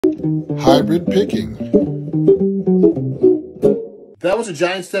Hybrid picking. That was a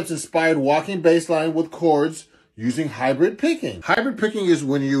Giant Steps inspired walking bass line with chords using hybrid picking. Hybrid picking is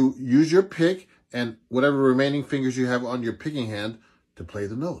when you use your pick and whatever remaining fingers you have on your picking hand to play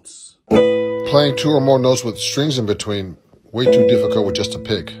the notes. Playing 2 or more notes with strings in between, way too difficult with just a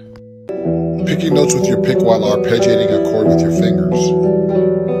pick. Picking notes with your pick while arpeggiating a chord with your fingers.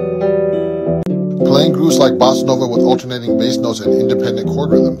 Playing grooves like bossa nova with alternating bass notes and independent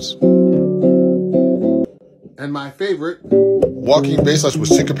chord rhythms. And my favorite, walking bass lines with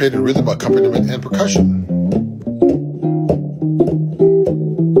syncopated rhythm accompaniment and percussion.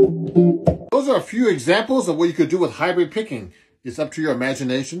 Those are a few examples of what you could do with hybrid picking. It's up to your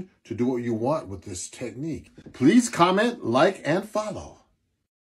imagination to do what you want with this technique. Please comment, like, and follow.